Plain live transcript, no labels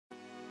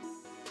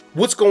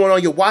What's going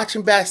on? You're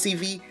watching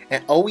BatsTV,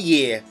 and oh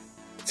yeah,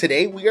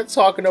 today we are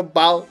talking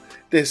about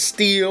the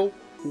Steel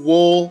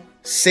Wool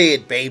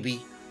Sid,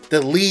 baby.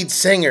 The lead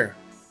singer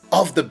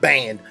of the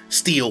band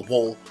Steel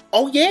Wool.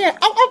 Oh yeah,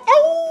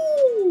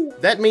 oh.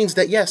 That means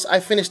that yes,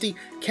 I finished the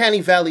Canny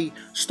Valley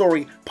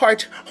story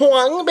part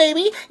 1,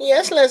 baby.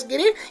 Yes, let's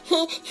get it.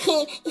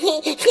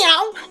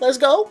 Let's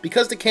go.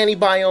 Because the Canny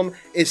biome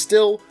is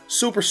still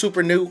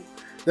super new,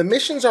 the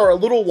missions are a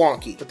little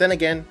wonky, but then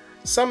again,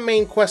 some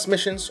main quest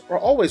missions are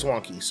always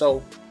wonky,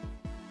 so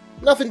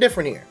nothing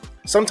different here.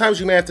 Sometimes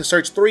you may have to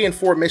search 3 and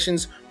 4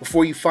 missions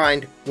before you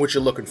find what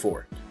you're looking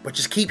for. But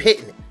just keep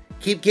hitting it.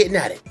 Keep getting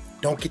at it.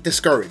 Don't get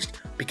discouraged,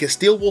 because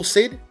Steel Wool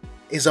Sid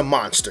is a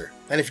monster.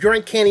 And if you're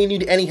in Canny and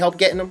need any help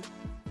getting them,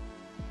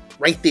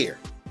 right there.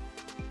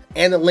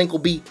 And the link will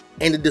be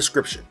in the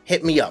description.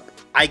 Hit me up.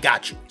 I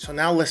got you. So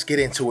now let's get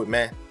into it,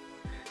 man.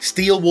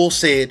 Steel Wool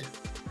Sid,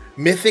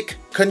 Mythic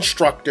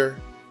Constructor,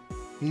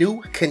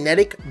 new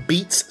Kinetic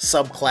Beats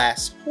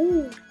subclass.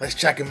 Ooh. Let's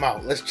check him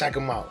out. Let's check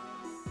him out.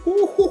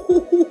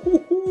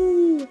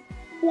 Ooh,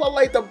 I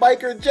like the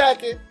biker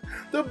jacket,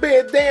 the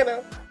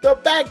bandana, the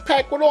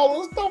backpack with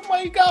all the stuff.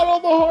 My God, all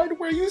the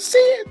hardware. You see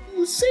it.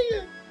 You see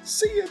it.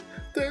 See it.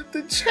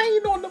 The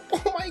chain on the.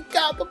 Oh my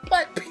God, the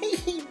black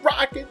pea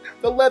rocking.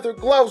 The leather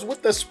gloves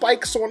with the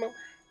spikes on them,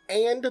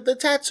 and the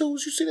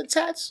tattoos. You see the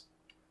tats?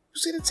 You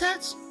see the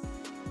tats?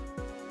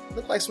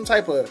 Look like some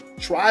type of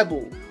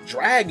tribal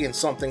dragon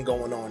something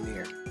going on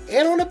there.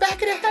 And on the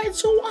back of the head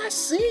too, I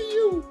see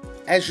you.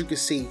 As you can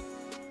see,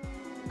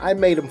 I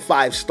made him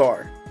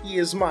 5-star. He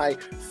is my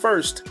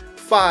first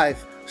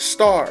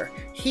 5-star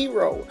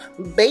hero,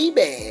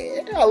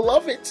 baby. I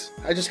love it.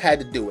 I just had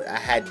to do it. I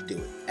had to do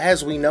it.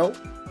 As we know,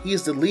 he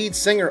is the lead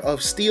singer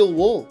of Steel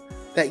Wool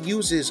that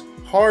uses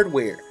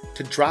hardware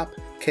to drop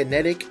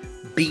kinetic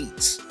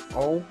beats.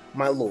 Oh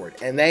my Lord.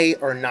 And they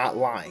are not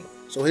lying.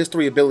 So his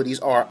 3 abilities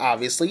are,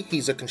 obviously,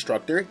 he's a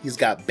constructor. He's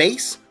got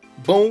base,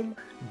 boom,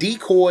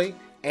 decoy,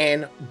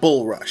 and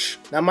bull rush.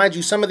 Now, mind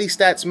you, some of these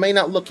stats may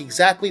not look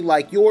exactly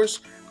like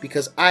yours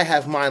because I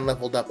have mine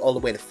leveled up all the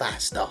way to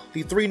 5-star.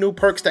 The 3 new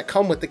perks that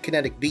come with the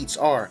kinetic beats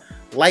are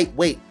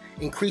lightweight,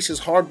 increases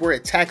hardware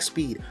attack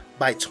speed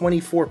by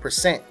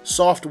 24%.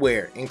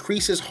 Software,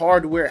 increases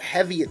hardware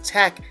heavy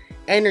attack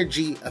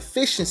energy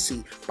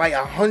efficiency by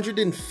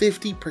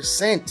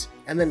 150%.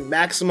 And then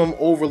maximum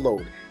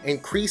overload,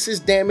 increases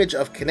damage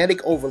of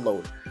kinetic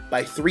overload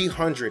by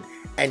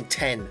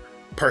 310%.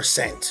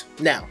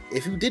 Now,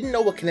 if you didn't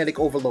know what kinetic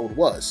overload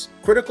was,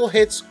 critical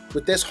hits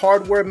with this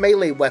hardware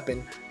melee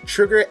weapon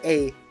trigger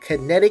a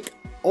kinetic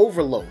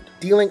overload,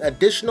 dealing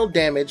additional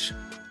damage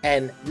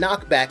and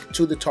knockback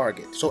to the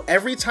target. So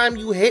every time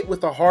you hit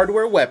with a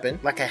hardware weapon,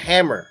 like a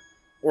hammer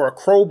or a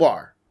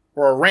crowbar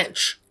or a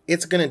wrench,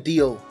 it's gonna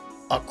deal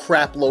a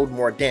crap load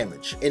more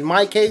damage. In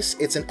my case,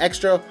 it's an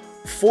extra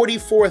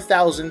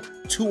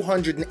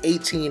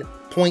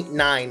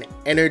 44,218.9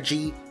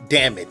 energy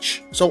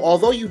damage. So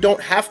although you don't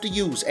have to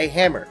use a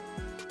hammer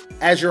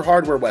as your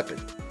hardware weapon,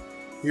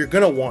 you're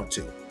gonna want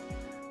to,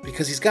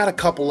 because he's got a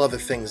couple other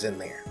things in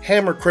there.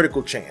 Hammer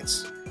critical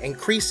chance,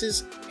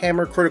 increases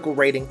hammer critical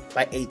rating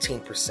by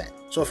 18%.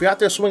 So if you're out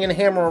there swinging a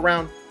hammer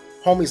around,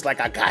 homie's like,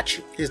 I got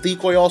you. His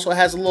decoy also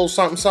has a little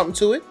something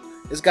to it.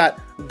 It's got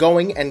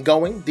going and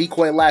going.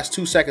 Decoy lasts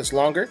 2 seconds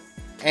longer.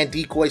 And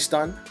decoy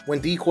stun. When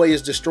decoy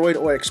is destroyed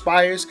or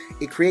expires,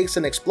 it creates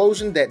an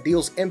explosion that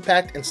deals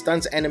impact and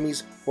stuns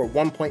enemies for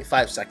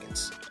 1.5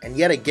 seconds. And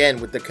yet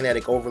again, with the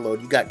kinetic overload,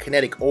 you got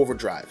kinetic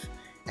overdrive.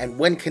 And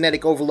when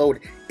kinetic overload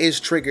is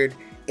triggered,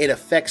 it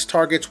affects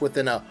targets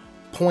within a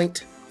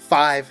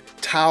 0.5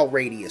 tile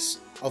radius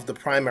of the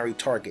primary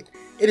target.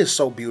 It is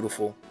so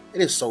beautiful. It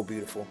is so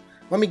beautiful.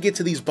 Let me get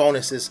to these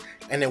bonuses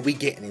and then we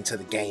getting into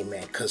the game,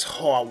 man, because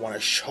I want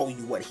to show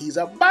you what he's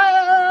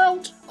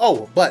about.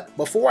 Oh, but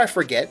before I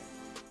forget,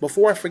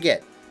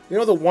 you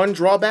know the one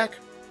drawback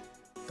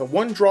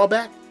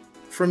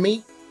for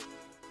me,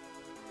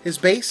 his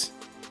base,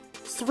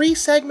 3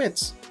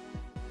 segments.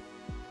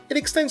 It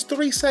extends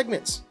 3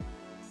 segments.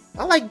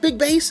 I like big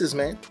bases,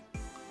 man.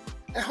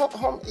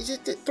 Is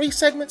it 3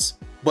 segments?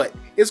 But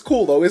it's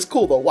cool though,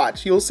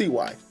 watch, you'll see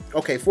why.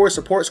 Okay, for a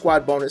support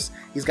squad bonus,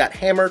 he's got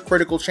hammer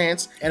critical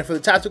chance, and for the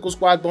tactical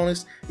squad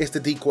bonus, it's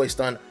the decoy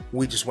stun.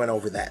 We just went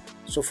over that.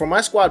 So for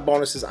my squad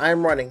bonuses, I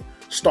am running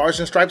Stars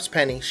and Stripes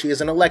Penny. She is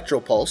an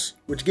electro pulse,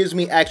 which gives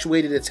me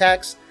actuated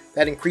attacks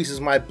that increases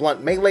my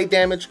blunt melee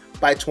damage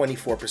by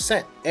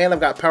 24%. And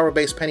I've got Power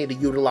Base Penny to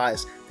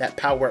utilize that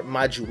power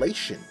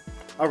modulation.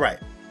 All right,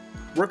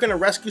 we're gonna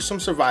rescue some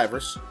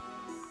survivors,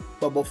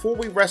 but before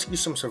we rescue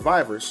some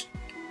survivors,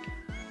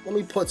 let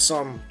me put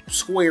some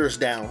squares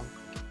down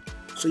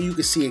so you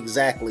can see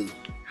exactly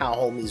how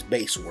homie's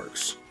base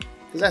works.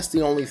 Because that's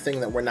the only thing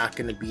that we're not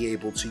going to be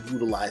able to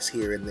utilize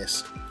here in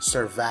this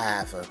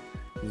survivor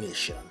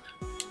mission.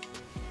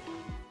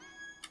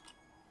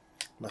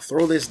 I'm going to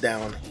throw this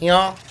down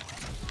here,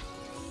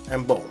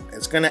 and boom.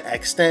 It's going to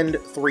extend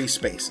 3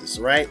 spaces,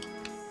 right?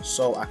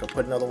 So I can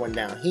put another one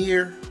down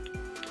here,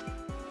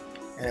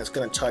 and it's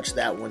going to touch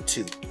that one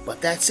too. But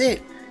that's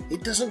it.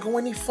 it doesn't go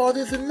any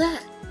farther than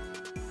that.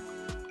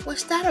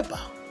 What's that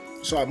about?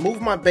 So I moved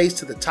my base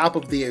to the top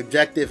of the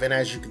objective, and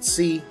as you can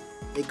see,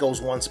 it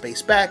goes one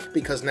space back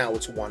because now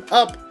it's one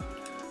up.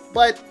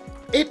 But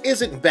it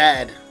isn't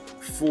bad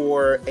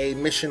for a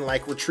mission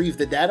like Retrieve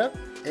the Data.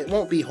 It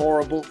won't be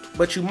horrible,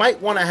 but you might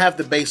want to have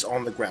the base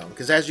on the ground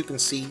because as you can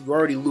see, you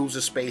already lose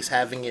a space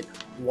having it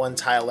one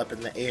tile up in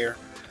the air.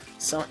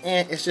 So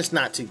it's just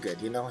not too good,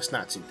 you know? It's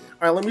not too good.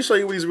 All right, let me show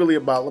you what he's really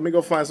about. Let me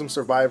go find some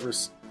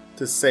survivors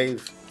to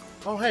save.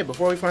 Oh, hey,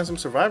 before we find some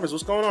survivors,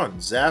 what's going on?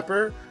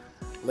 Zapper,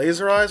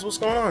 Laser Eyes, what's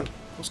going on?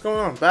 What's going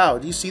on? Bow,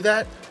 do you see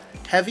that?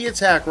 Heavy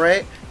attack,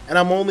 right? And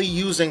I'm only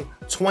using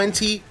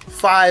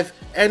 25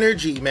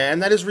 energy, man.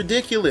 That is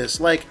ridiculous.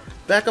 Like,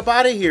 back up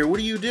out of here. What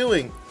are you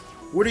doing?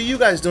 What are you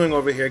guys doing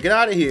over here? Get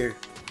out of here.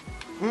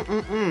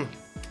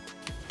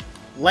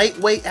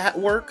 Lightweight at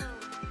work?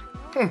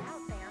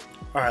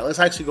 Alright, let's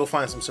actually go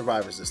find some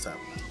survivors this time.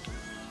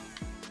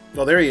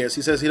 Oh, there he is.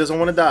 He says he doesn't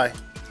want to die.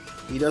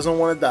 He doesn't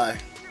want to die.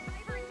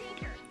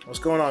 What's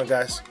going on,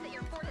 guys?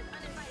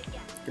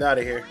 Get out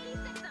of here.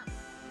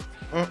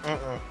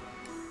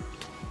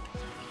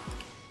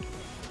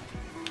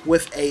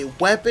 With a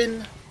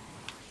weapon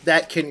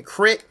that can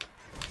crit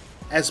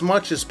as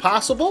much as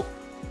possible,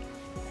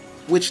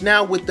 which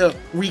now with the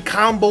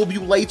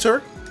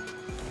recombobulator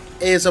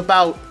is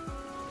about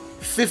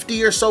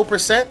 50 or so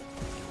 %.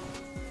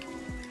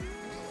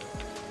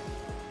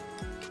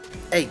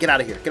 Hey, get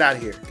out of here. Get out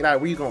of here. Get out.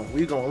 Where you going? Where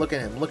you going? Look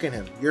at him. Look at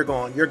him. You're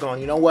gone. You're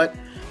gone. You know what?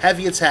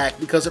 Heavy attack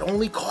because it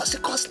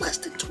costs less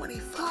than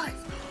 25.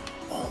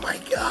 Oh my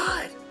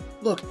god.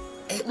 Look.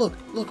 Hey, look.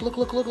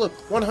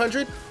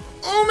 100.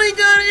 Oh my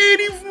god,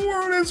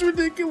 84. That's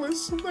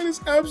ridiculous. That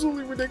is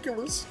absolutely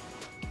ridiculous.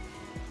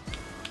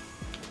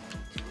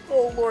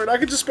 Oh lord, I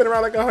could just spin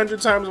around like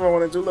 100 times if I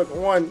wanted to. Look,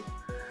 1,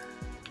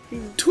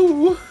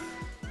 2,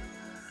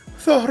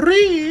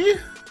 3,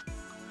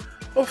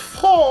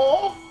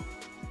 4,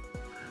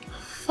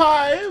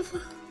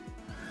 5,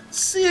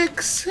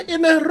 6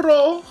 in a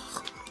row.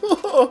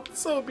 Oh,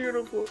 so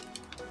beautiful.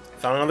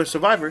 Found another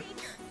survivor.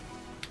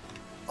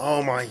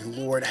 Oh my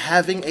lord,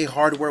 having a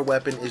hardware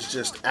weapon is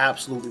just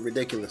absolutely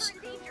ridiculous.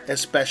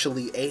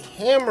 Especially a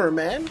hammer,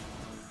 man.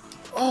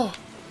 Oh,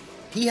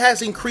 he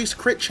has increased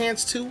crit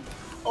chance too.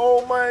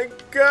 Oh my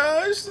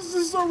gosh, this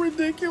is so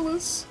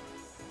ridiculous.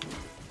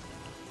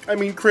 I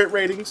mean crit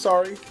rating,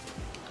 sorry.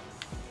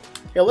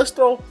 Yeah, let's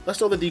throw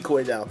the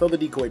decoy down. Throw the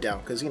decoy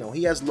down, because you know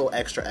he has a little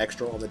extra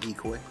on the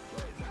decoy.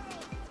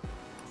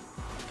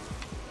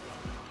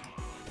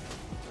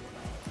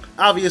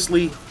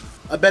 Obviously,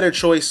 a better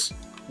choice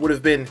would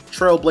have been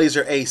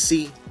Trailblazer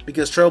AC,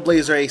 because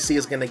Trailblazer AC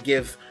is gonna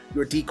give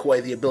your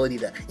decoy the ability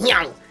to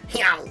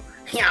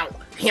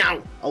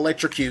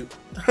electrocute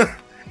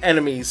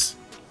enemies.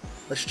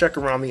 Let's check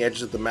around the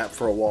edges of the map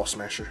for a wall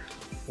smasher.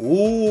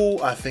 Ooh,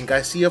 I think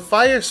I see a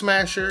fire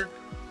smasher.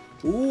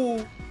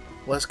 Ooh,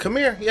 let's come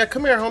here. Yeah,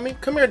 come here,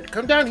 homie. Come here.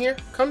 Come down here.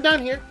 Come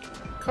down here.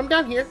 Come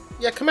down here.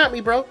 Yeah, come at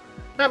me, bro.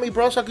 Come at me,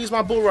 bro, so I can use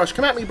my bull rush.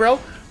 Come at me, bro.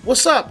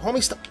 What's up,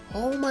 homie?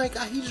 Oh my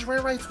god, he just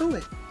ran right through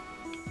it.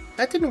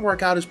 That didn't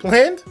work out as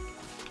planned.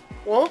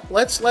 Well,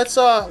 let's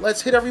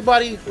hit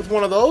everybody with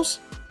one of those.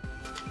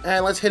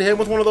 And let's hit him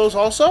with one of those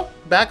also.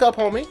 Back up,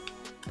 homie.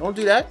 Don't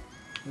do that.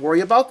 Worry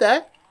about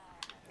that.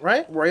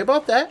 Right? Worry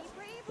about that.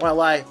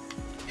 While I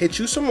hit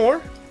you some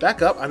more.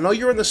 Back up. I know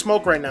you're in the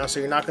smoke right now, so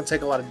you're not going to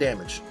take a lot of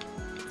damage.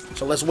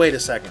 So let's wait a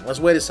second. Let's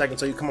wait a second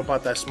until you come up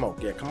out that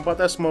smoke. Yeah, come up out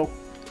that smoke.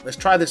 Let's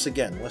try this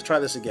again. Let's try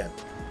this again.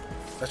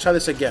 Let's try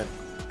this again.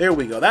 There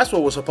we go. That's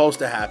what was supposed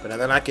to happen. And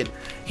then I could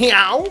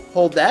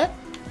hold that.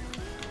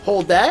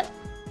 Hold that.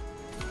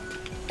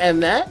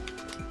 And that.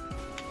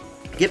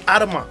 Get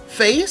out of my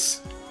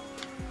face.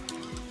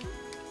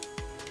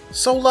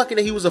 So lucky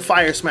that he was a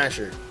fire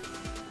smasher.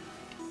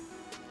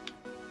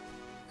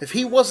 If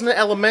he wasn't an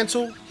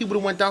elemental, he would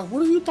have went down.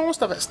 What are you throwing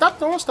stuff at? Stop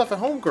throwing stuff at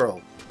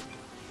homegirl.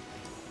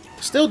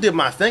 Still did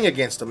my thing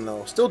against him,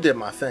 though. Still did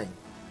my thing.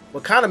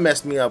 What kind of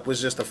messed me up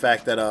was just the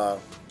fact that,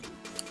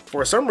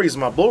 for some reason,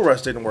 my bull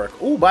rush didn't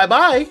work. Ooh,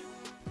 bye-bye.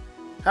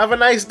 Have a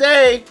nice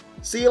day.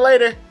 See you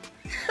later.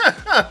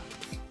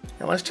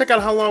 Now, let's check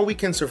out how long we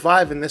can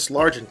survive in this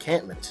large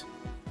encampment.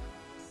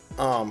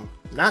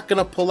 Not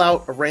gonna pull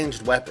out a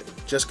ranged weapon.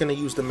 Just gonna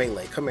use the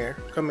melee. Come here.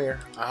 Come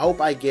here. I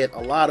hope I get a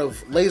lot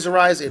of laser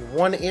eyes in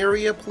one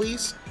area,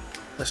 please.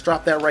 Let's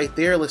drop that right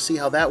there. Let's see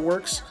how that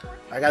works.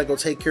 I gotta go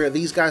take care of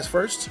these guys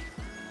first,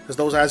 because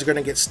those guys are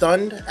gonna get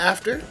stunned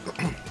after.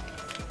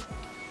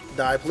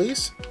 Die,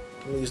 please.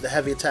 I'm gonna use the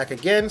heavy attack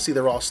again. See,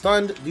 they're all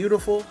stunned.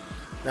 Beautiful.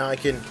 Now I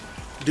can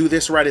do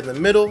this right in the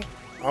middle.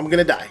 I'm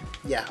gonna die.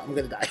 Yeah, I'm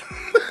gonna die.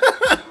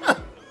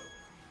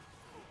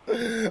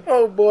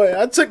 Oh boy,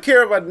 I took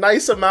care of a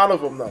nice amount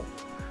of them though.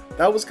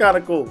 That was kind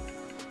of cool.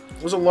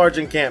 It was a large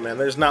encampment.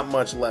 There's not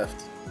much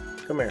left.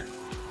 Come here.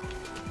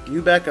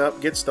 You back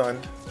up. Get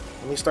stunned.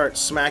 Let me start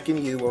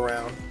smacking you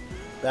around.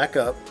 Back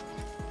up.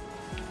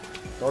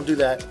 Don't do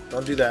that.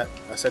 Don't do that.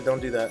 I said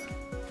don't do that.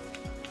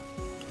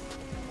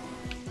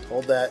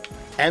 Hold that.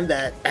 And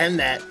that. And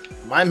that.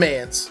 My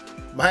mans.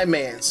 My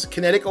man's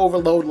kinetic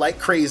overload like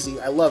crazy.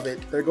 I love it.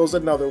 There goes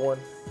another one.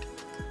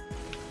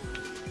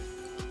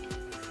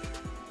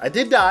 I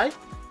did die,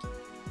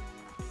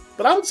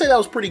 but I would say that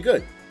was pretty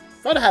good.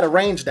 If I'd have had a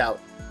ranged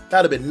out,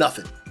 that would have been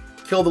nothing.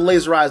 Kill the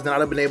laser eyes, then I'd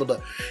have been able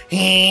to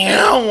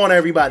on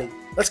everybody.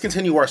 Let's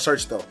continue our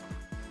search though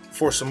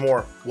for some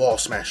more wall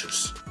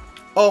smashers.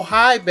 Oh,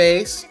 hi,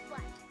 base.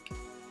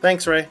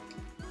 Thanks, Ray.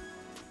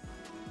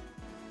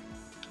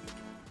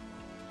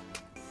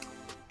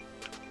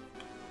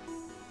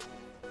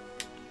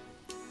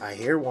 I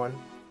hear one.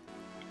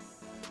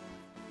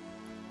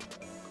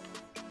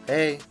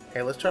 Hey,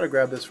 let's try to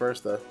grab this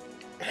first though.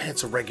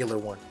 It's a regular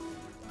one.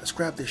 Let's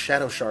grab this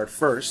shadow shard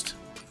first,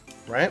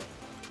 right?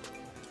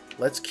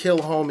 Let's kill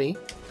homie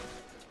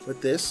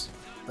with this.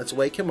 Let's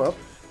wake him up.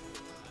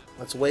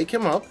 Let's wake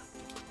him up.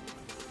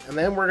 And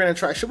then we're gonna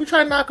try. Should we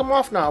try to knock him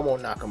off? No, I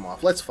won't knock him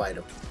off. Let's fight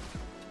him.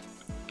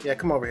 Yeah,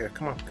 come over here.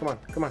 Come on, come on,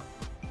 come on.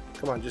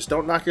 Come on, just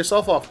don't knock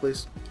yourself off,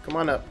 please. Come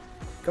on up.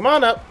 Come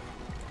on up.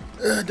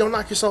 Ugh, don't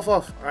knock yourself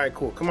off. Alright,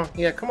 cool. Come on.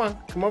 Yeah, come on.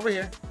 Come over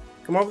here.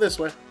 Come over this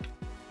way.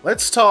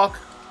 Let's talk.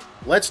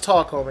 Let's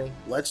talk, homie.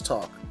 Let's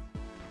talk.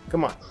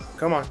 Come on.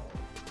 Come on.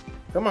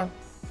 Come on.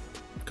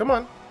 Come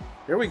on.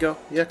 Here we go.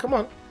 Yeah, come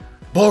on.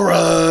 Bull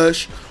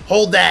rush.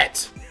 Hold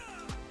that.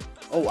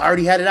 Oh, I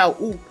already had it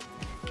out. Ooh.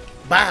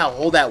 Bow.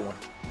 Hold that one.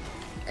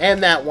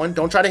 And that one.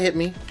 Don't try to hit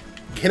me.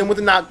 Hit him with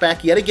a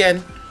knockback yet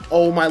again.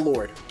 Oh, my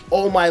lord.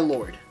 Oh, my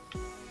lord.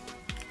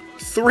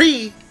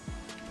 3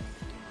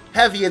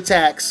 heavy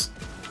attacks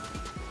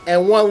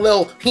and 1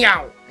 little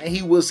meow, and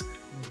he was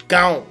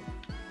gone.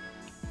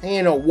 He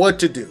didn't know what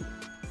to do.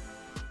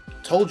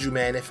 Told you,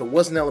 man, if it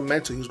wasn't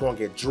elemental, he was going to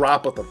get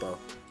dropped at the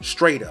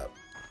straight up.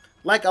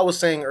 Like I was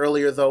saying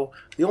earlier, though,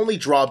 the only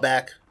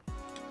drawback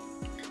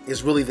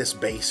is really this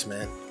base,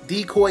 man.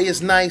 Decoy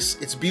is nice.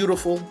 It's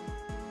beautiful.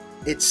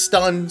 It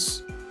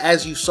stuns,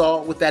 as you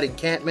saw with that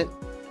encampment.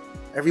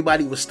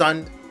 Everybody was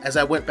stunned as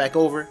I went back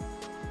over.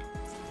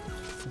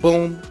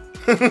 Boom.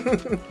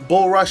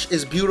 Bull Rush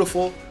is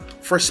beautiful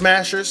for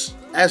smashers,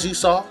 as you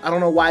saw. I don't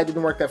know why it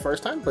didn't work that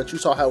first time, but you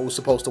saw how it was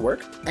supposed to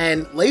work.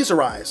 And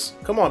Laser Eyes,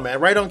 come on, man,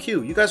 right on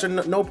cue. You guys are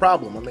no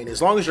problem. I mean,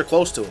 as long as you're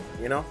close to him,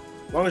 you know?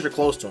 As long as you're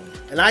close to him.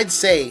 And I'd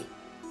say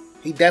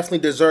he definitely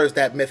deserves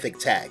that Mythic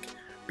tag,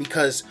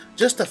 because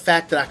just the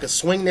fact that I could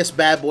swing this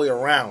bad boy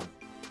around.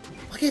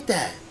 Look at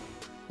that.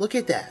 Look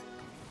at that.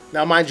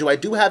 Now, mind you, I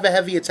do have a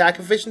heavy attack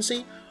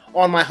efficiency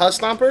on my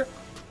Husk Stomper,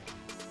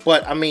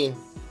 but, I mean,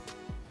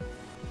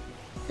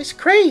 it's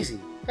crazy.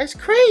 That's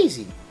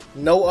crazy.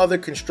 No other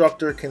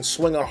constructor can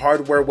swing a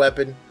hardware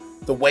weapon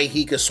the way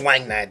he could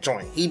swing that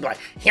joint. He'd be like,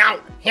 yow,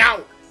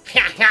 yow,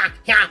 yow,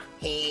 yow,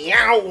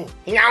 yow,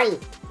 yow.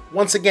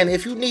 Once again,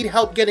 if you need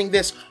help getting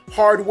this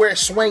hardware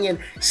swinging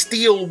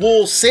Steel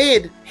Wool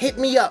Sid, hit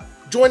me up.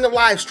 Join the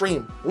live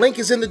stream. Link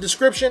is in the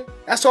description.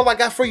 That's all I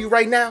got for you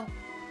right now.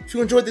 If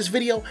you enjoyed this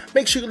video,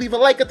 make sure you leave a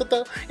like.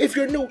 If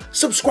you're new,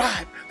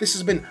 subscribe. This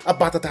has been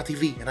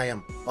BatsTV, and I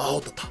am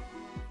BatsTV.